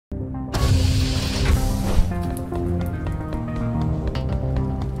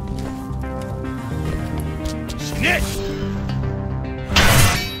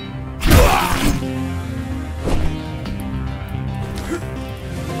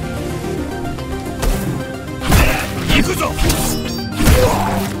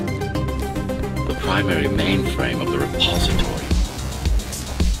The primary mainframe of the repository.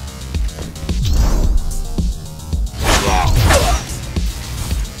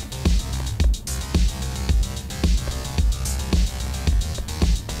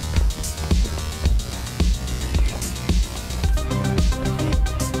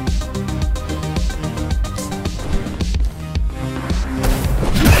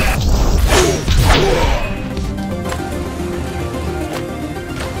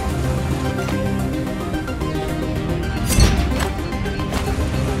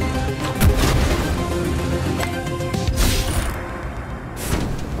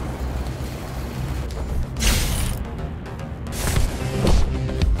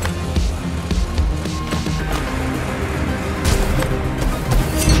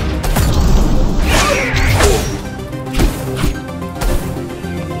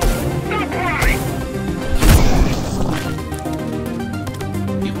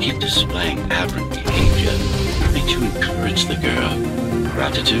 Displaying aberrant behavior only to encourage the girl.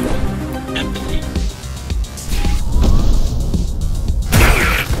 Gratitude, empathy.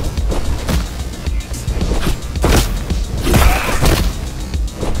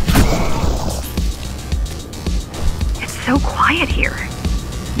 It's so quiet here.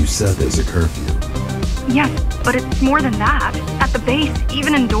 You said there's a curfew. Yes, but it's more than that. At the base,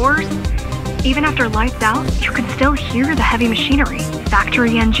 even indoors, even after lights out, you can still hear the heavy machinery.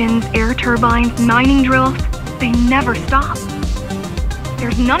 Factory engines, air turbines, mining drills, they never stop.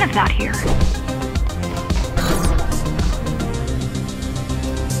 There's none of that here.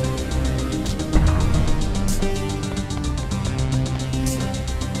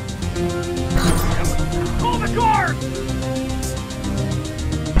 Pull the guard!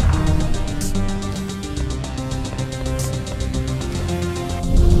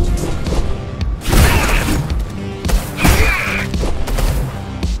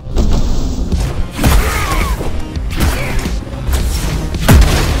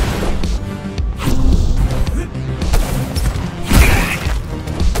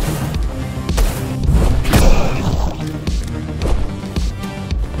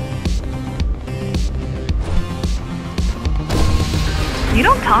 You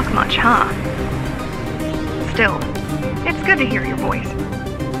don't talk much, huh? Still, it's good to hear your voice.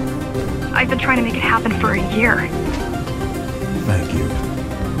 I've been trying to make it happen for a year. Thank you.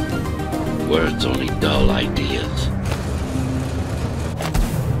 Words only dull ideas.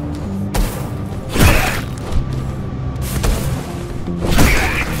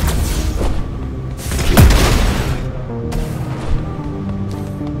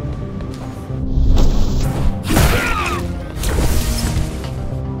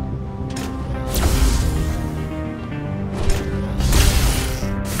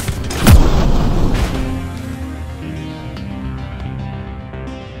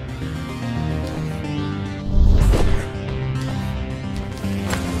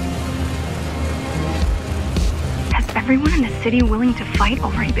 Everyone in the city willing to fight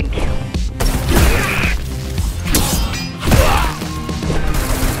already been killed.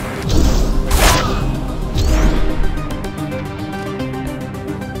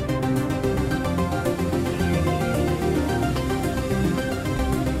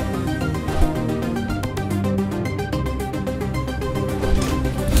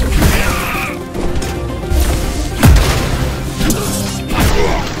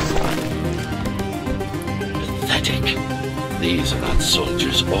 These are not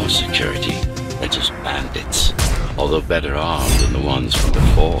soldiers or security. They're just bandits, although better armed than the ones from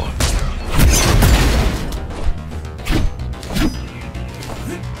before.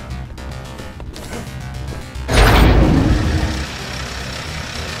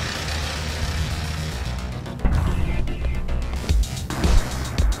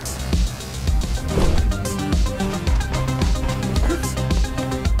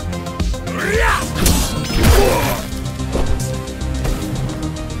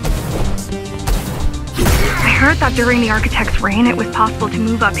 I heard that during the architect's reign, it was possible to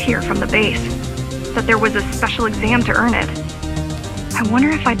move up here from the base. That there was a special exam to earn it. I wonder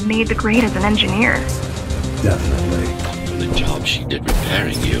if I'd made the grade as an engineer. Definitely. From the job she did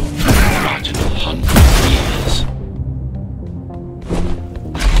repairing you, not in 100 years.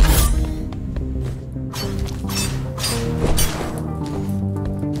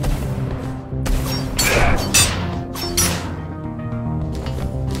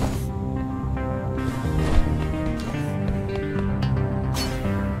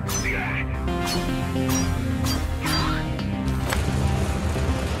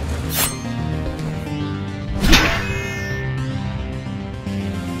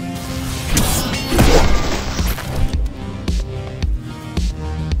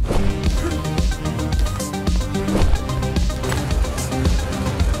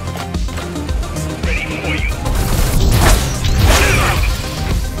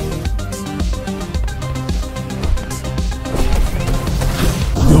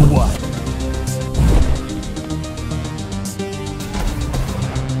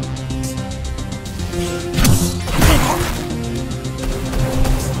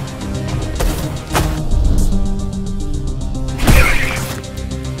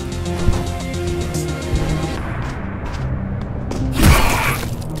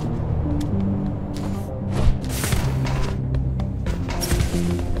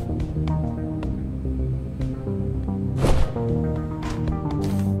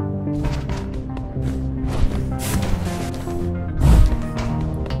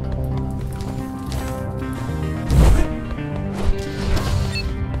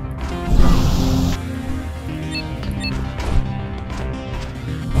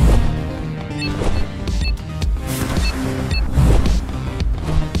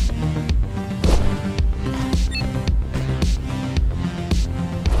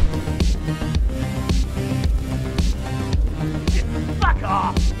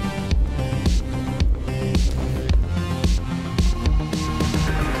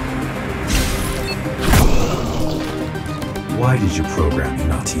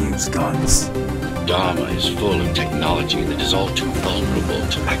 not to use guns. Dharma is full of technology that is all too vulnerable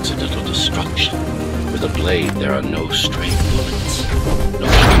to accidental destruction. With a blade, there are no stray bullets, no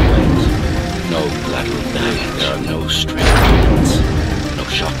shockwaves, no collateral damage. There are no stray bullets, no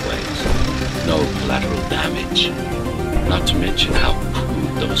shockwaves, no collateral damage. Not to mention how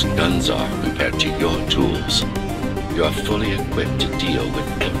crude those guns are compared to your tools. You are fully equipped to deal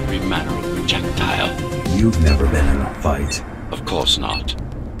with every manner of projectile. You've never been in a fight. Of course not.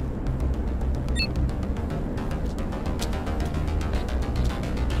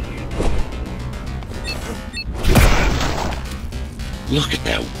 Look at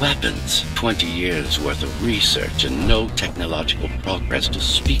their weapons. 20 years worth of research and no technological progress to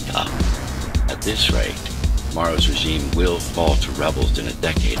speak of. At this rate, Morrow's regime will fall to rebels in a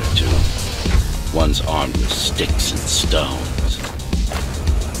decade or two. Ones armed with sticks and stones.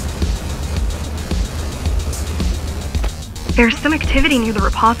 There's some activity near the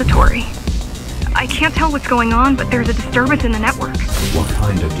repository. I can't tell what's going on, but there's a disturbance in the network. What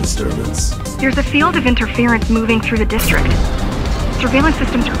kind of disturbance? There's a field of interference moving through the district. Surveillance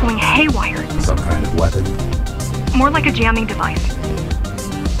systems are going haywire. Some kind of weapon? More like a jamming device.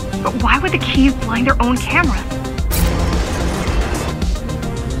 But why would the keys blind their own cameras?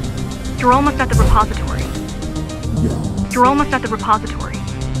 You're almost at the repository. You're almost at the repository.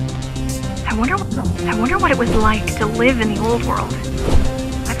 I wonder what it was like to live in the old world.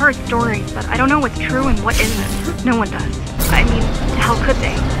 I've heard stories, but I don't know what's true and what isn't. No one does. I mean, how could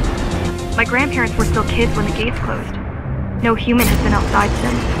they? My grandparents were still kids when the gates closed. No human has been outside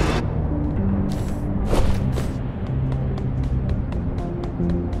since.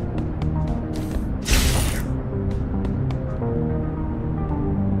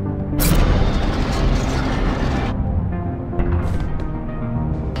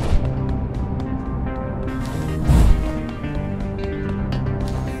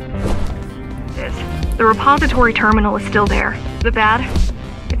 The repository terminal is still there. The bad,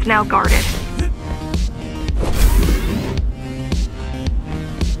 it's now guarded.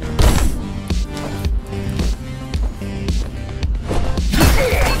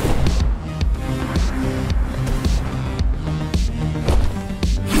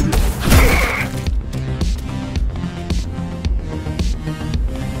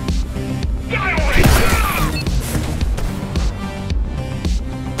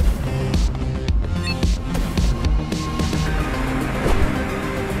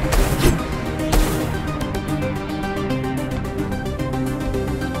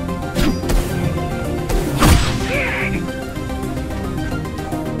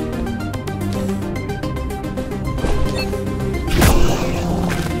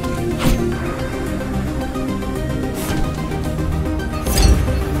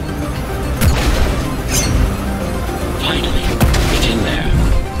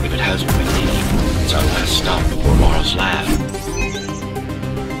 It's our last stop before Morrow's lab.